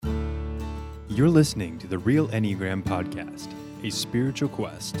You're listening to the Real Enneagram Podcast, a spiritual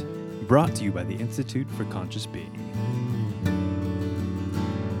quest brought to you by the Institute for Conscious Being.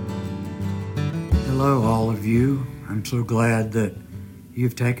 Hello, all of you. I'm so glad that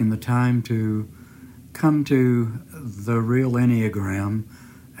you've taken the time to come to the Real Enneagram,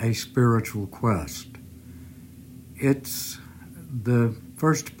 a spiritual quest. It's the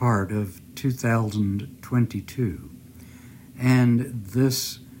first part of 2022, and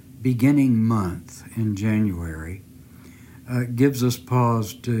this beginning month in January gives us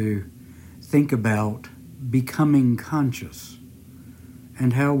pause to think about becoming conscious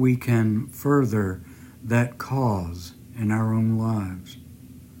and how we can further that cause in our own lives.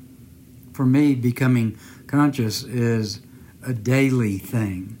 For me, becoming conscious is a daily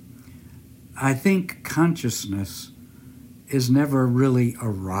thing. I think consciousness is never really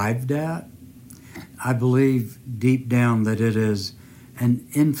arrived at. I believe deep down that it is an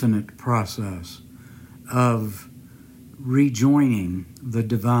infinite process of rejoining the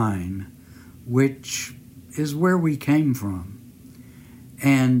divine, which is where we came from.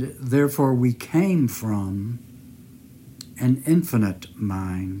 And therefore we came from an infinite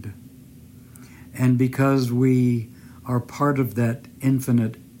mind. And because we are part of that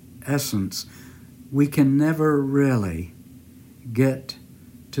infinite essence, we can never really get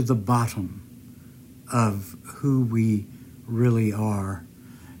to the bottom of who we really are,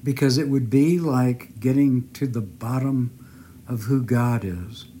 because it would be like getting to the bottom of who God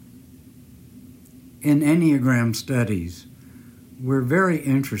is. In Enneagram studies, we're very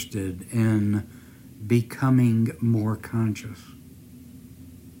interested in becoming more conscious.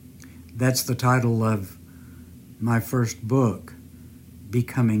 That's the title of my first book,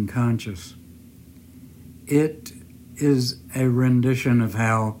 Becoming Conscious. It is a rendition of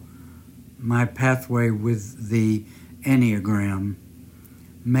how my pathway with the Enneagram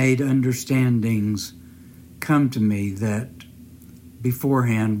made understandings come to me that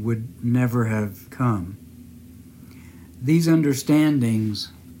beforehand would never have come. These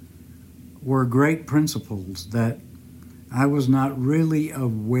understandings were great principles that I was not really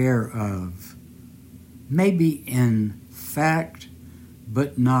aware of, maybe in fact,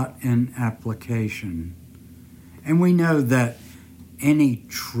 but not in application. And we know that any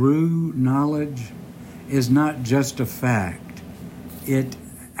true knowledge is not just a fact. It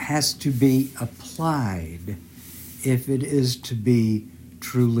has to be applied if it is to be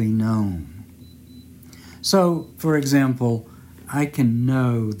truly known. So, for example, I can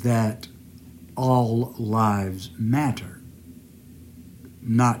know that all lives matter,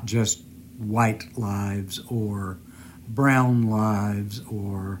 not just white lives or brown lives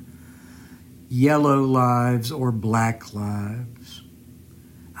or yellow lives or black lives.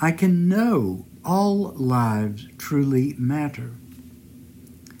 I can know all lives truly matter.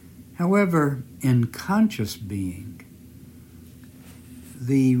 However, in conscious being,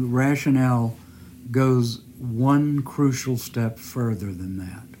 the rationale goes one crucial step further than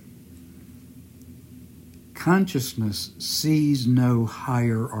that. Consciousness sees no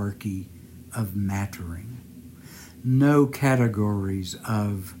hierarchy of mattering, no categories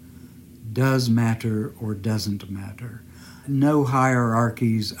of does matter or doesn't matter, no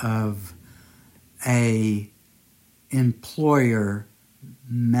hierarchies of a employer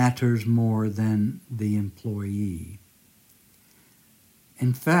matters more than the employee.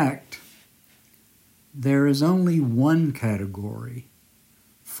 In fact, there is only one category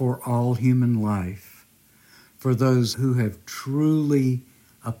for all human life, for those who have truly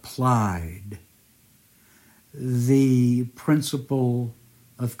applied the principle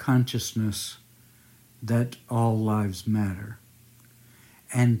of consciousness that all lives matter.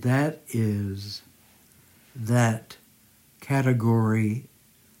 And that is that category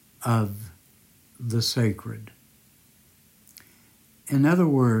of the sacred. In other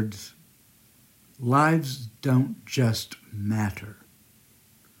words, lives don't just matter.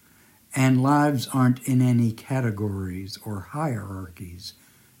 And lives aren't in any categories or hierarchies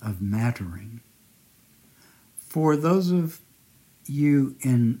of mattering. For those of you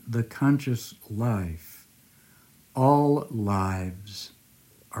in the conscious life, all lives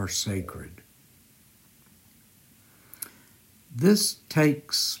are sacred. This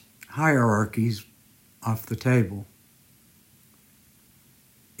takes hierarchies off the table.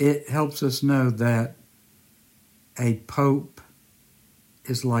 It helps us know that a pope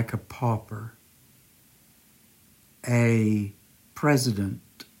is like a pauper. A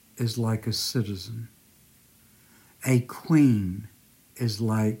president is like a citizen. A queen is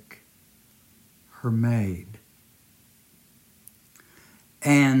like her maid.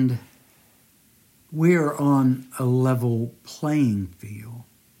 And we are on a level playing field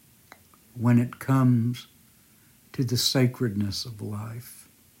when it comes to the sacredness of life.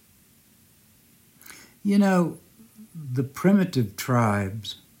 You know, the primitive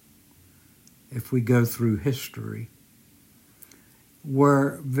tribes, if we go through history,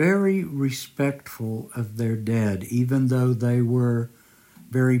 were very respectful of their dead, even though they were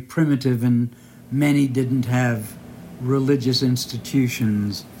very primitive and many didn't have religious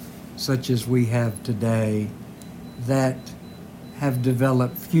institutions such as we have today that have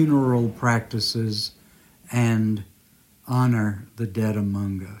developed funeral practices and honor the dead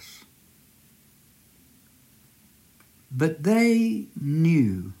among us. But they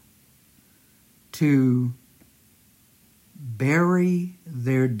knew to bury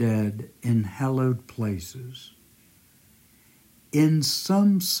their dead in hallowed places in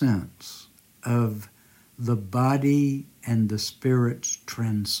some sense of the body and the spirit's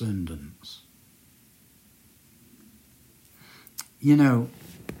transcendence. You know,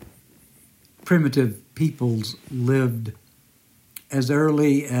 primitive peoples lived as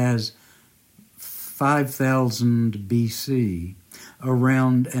early as 5000 BC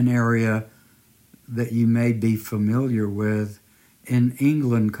around an area that you may be familiar with in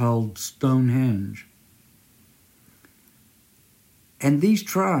England called Stonehenge. And these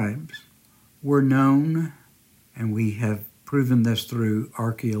tribes were known, and we have proven this through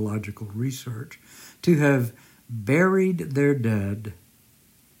archaeological research, to have buried their dead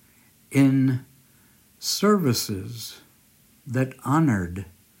in services that honored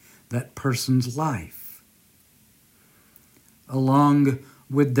that person's life. Along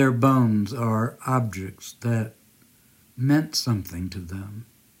with their bones are objects that meant something to them,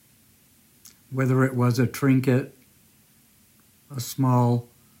 whether it was a trinket, a small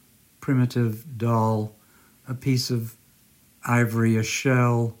primitive doll, a piece of ivory, a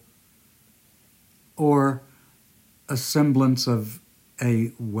shell, or a semblance of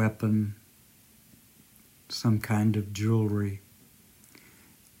a weapon, some kind of jewelry,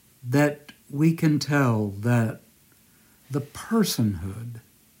 that we can tell that the personhood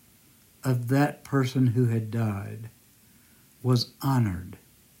of that person who had died was honored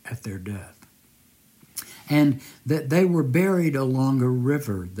at their death, and that they were buried along a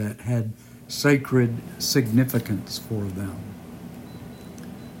river that had sacred significance for them.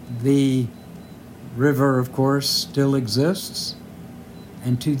 The river, of course, still exists,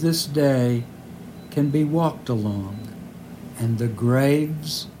 and to this day can be walked along, and the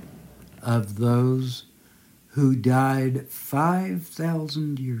graves of those who died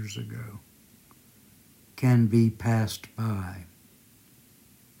 5,000 years ago can be passed by.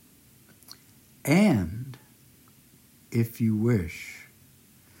 And, if you wish,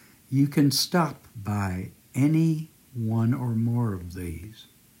 you can stop by any one or more of these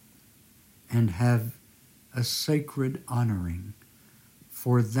and have a sacred honoring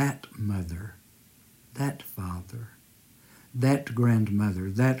for that mother, that father, that grandmother,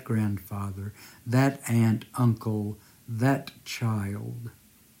 that grandfather, that aunt, uncle, that child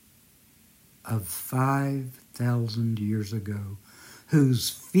of 5,000 years ago, whose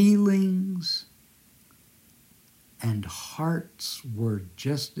feelings and hearts were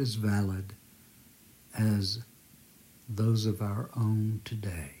just as valid as those of our own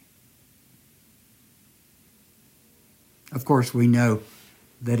today. Of course, we know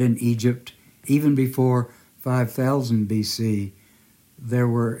that in Egypt, even before 5000 BC, there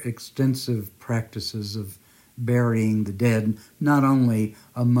were extensive practices of burying the dead, not only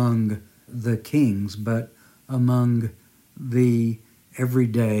among the kings, but among the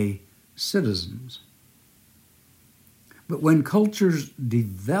everyday citizens. But when cultures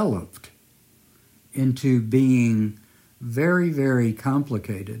developed into being very, very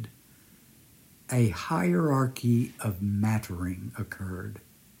complicated, a hierarchy of mattering occurred.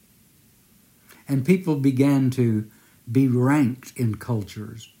 And people began to be ranked in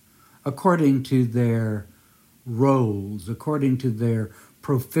cultures according to their roles, according to their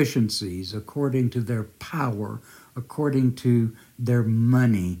proficiencies, according to their power, according to their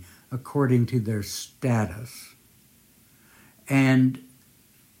money, according to their status. And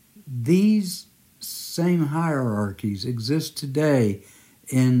these same hierarchies exist today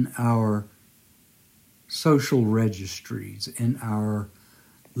in our social registries, in our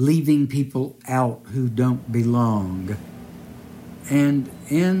leaving people out who don't belong, and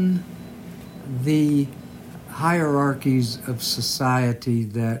in the hierarchies of society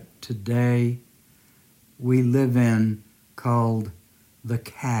that today we live in called the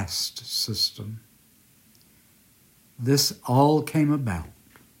caste system. This all came about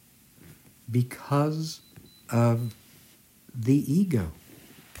because of the ego.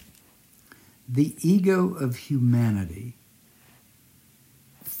 The ego of humanity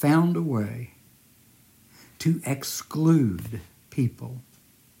found a way to exclude people,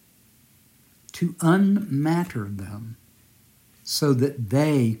 to unmatter them so that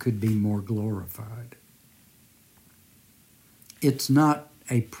they could be more glorified. It's not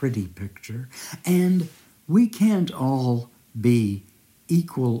a pretty picture, and we can't all be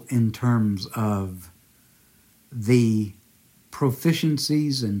equal in terms of the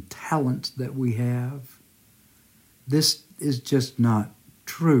proficiencies and talents that we have. This is just not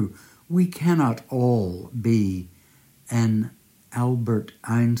true. We cannot all be an Albert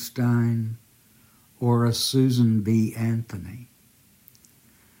Einstein or a Susan B. Anthony.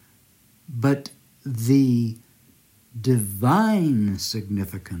 But the divine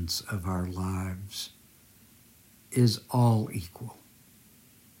significance of our lives is all equal.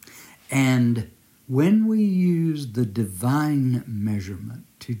 And when we use the divine measurement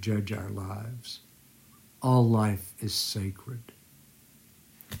to judge our lives, all life is sacred.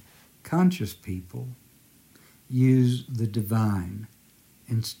 Conscious people use the divine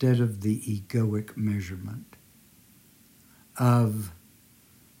instead of the egoic measurement of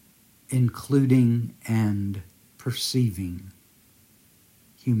including and perceiving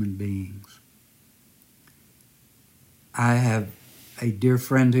human beings. I have a dear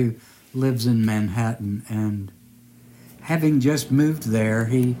friend who lives in Manhattan, and having just moved there,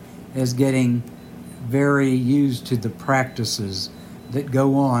 he is getting very used to the practices that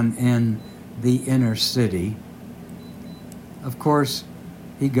go on in the inner city. Of course,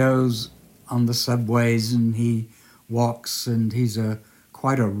 he goes on the subways and he walks, and he's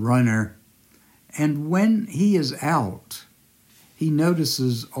quite a runner. And when he is out, he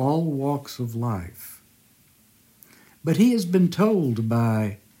notices all walks of life. But he has been told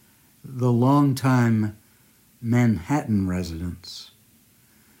by the longtime Manhattan residents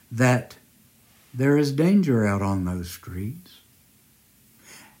that there is danger out on those streets,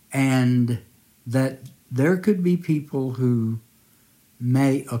 and that there could be people who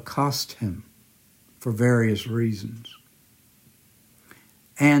may accost him for various reasons.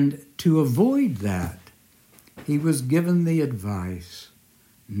 And to avoid that, he was given the advice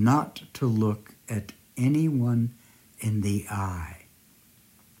not to look at anyone in the eye.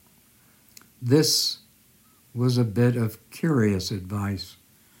 This was a bit of curious advice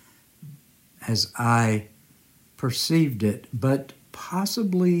as I perceived it, but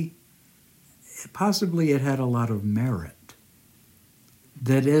possibly it had a lot of merit.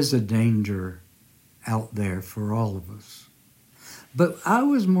 That is a danger out there for all of us. But I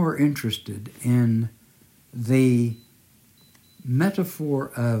was more interested in the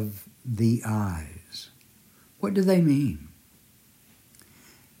metaphor of the eyes. What do they mean?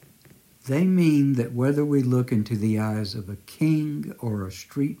 They mean that whether we look into the eyes of a king or a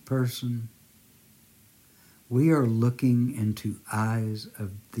street person, we are looking into eyes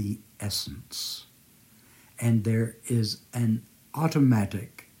of the essence. And there is an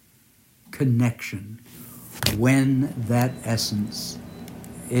automatic connection when that essence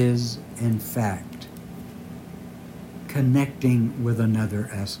is, in fact, connecting with another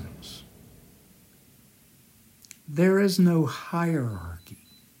essence. There is no hierarchy.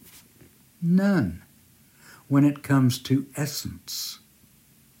 None, when it comes to essence.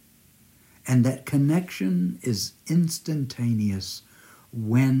 And that connection is instantaneous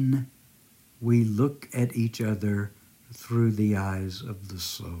when we look at each other through the eyes of the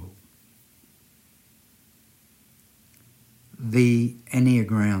soul. The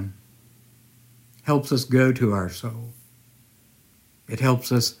Enneagram helps us go to our soul. It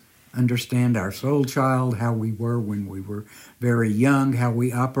helps us understand our soul child, how we were when we were very young, how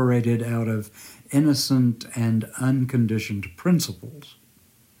we operated out of innocent and unconditioned principles,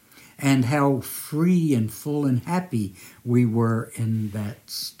 and how free and full and happy we were in that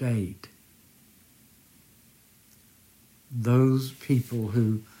state. Those people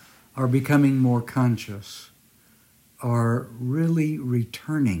who are becoming more conscious are really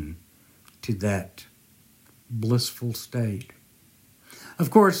returning to that blissful state.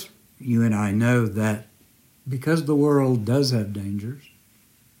 Of course, you and I know that because the world does have dangers,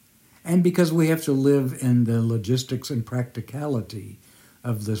 and because we have to live in the logistics and practicality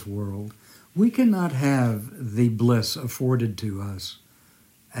of this world, we cannot have the bliss afforded to us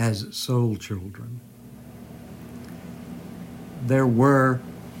as soul children. There were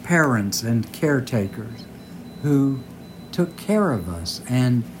parents and caretakers who took care of us,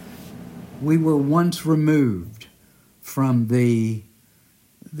 and we were once removed from the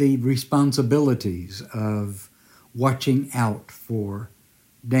responsibilities of watching out for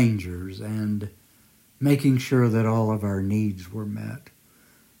dangers and making sure that all of our needs were met.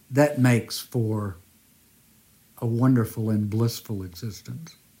 That makes for a wonderful and blissful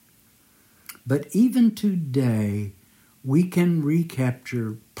existence. But even today, we can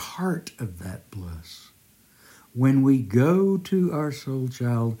recapture part of that bliss. When we go to our soul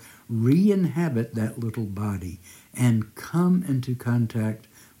child, re-inhabit that little body, and come into contact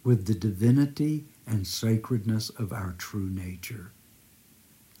with the divinity and sacredness of our true nature.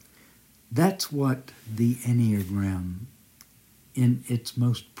 That's what the Enneagram, in its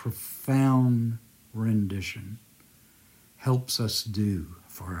most profound rendition, helps us do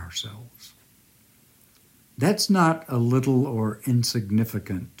for ourselves. That's not a little or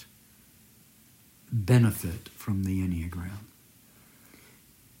insignificant benefit from the Enneagram.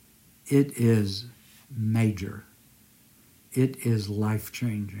 It is major. It is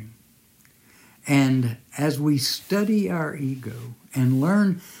life-changing. And as we study our ego and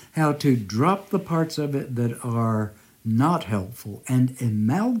learn how to drop the parts of it that are not helpful and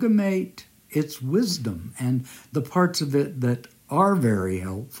amalgamate its wisdom and the parts of it that are very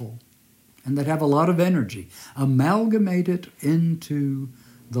helpful and that have a lot of energy, amalgamate it into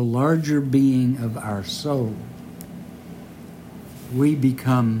the larger being of our soul, we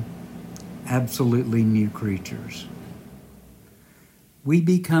become absolutely new creatures. We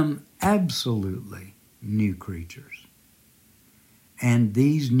become absolutely new creatures. And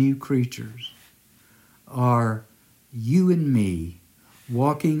these new creatures are you and me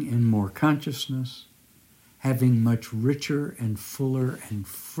walking in more consciousness, having much richer and fuller and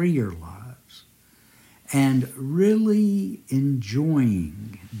freer lives, and really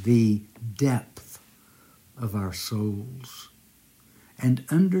enjoying the depth of our souls and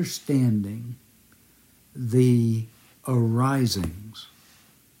understanding the arisings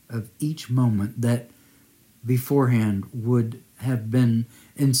of each moment that beforehand would have been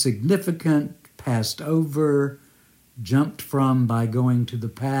insignificant, passed over, jumped from by going to the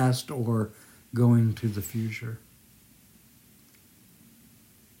past or going to the future.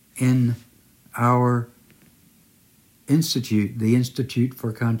 In our institute, the Institute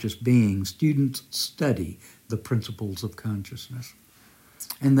for Conscious Being, students study the principles of consciousness.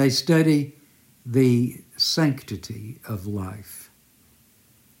 And they study the sanctity of life.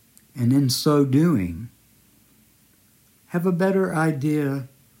 And in so doing, have a better idea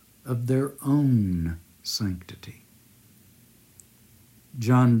of their own sanctity.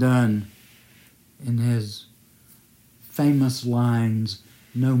 John Donne, in his famous lines,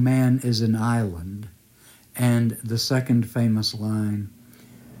 "No man is an island," and the second famous line,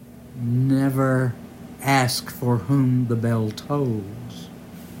 "Never ask for whom the bell tolls,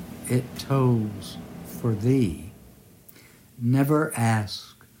 it tolls for thee." Never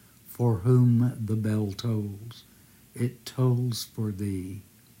ask for whom the bell tolls, it tolls for thee.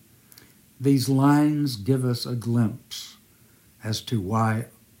 These lines give us a glimpse as to why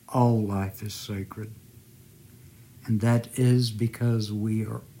all life is sacred. And that is because we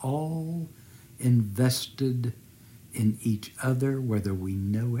are all invested in each other, whether we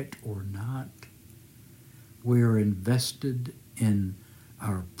know it or not. We are invested in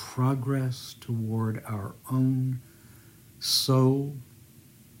our progress toward our own soul.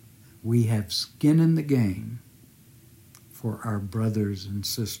 We have skin in the game for our brothers and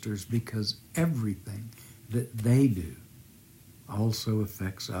sisters because everything that they do also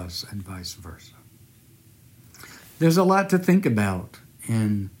affects us and vice versa. There's a lot to think about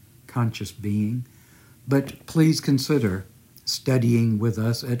in conscious being, but please consider studying with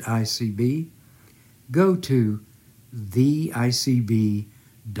us at ICB. Go to theicb.org.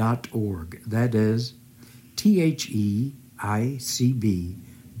 That is theicb.org.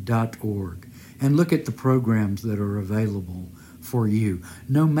 And look at the programs that are available for you,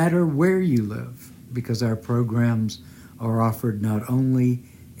 no matter where you live, because our programs are offered not only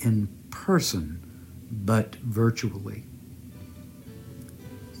in person, but virtually.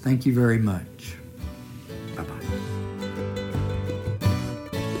 Thank you very much. Bye-bye.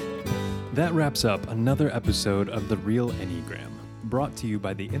 That wraps up another episode of The Real Enneagram, brought to you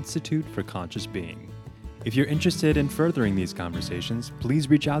by the Institute for Conscious Being. If you're interested in furthering these conversations, please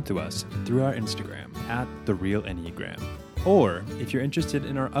reach out to us through our Instagram @The Real Enneagram. Or if you're interested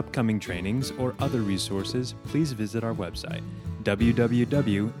in our upcoming trainings or other resources, please visit our website,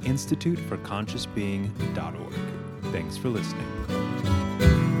 www.instituteforconsciousbeing.org. Thanks for listening.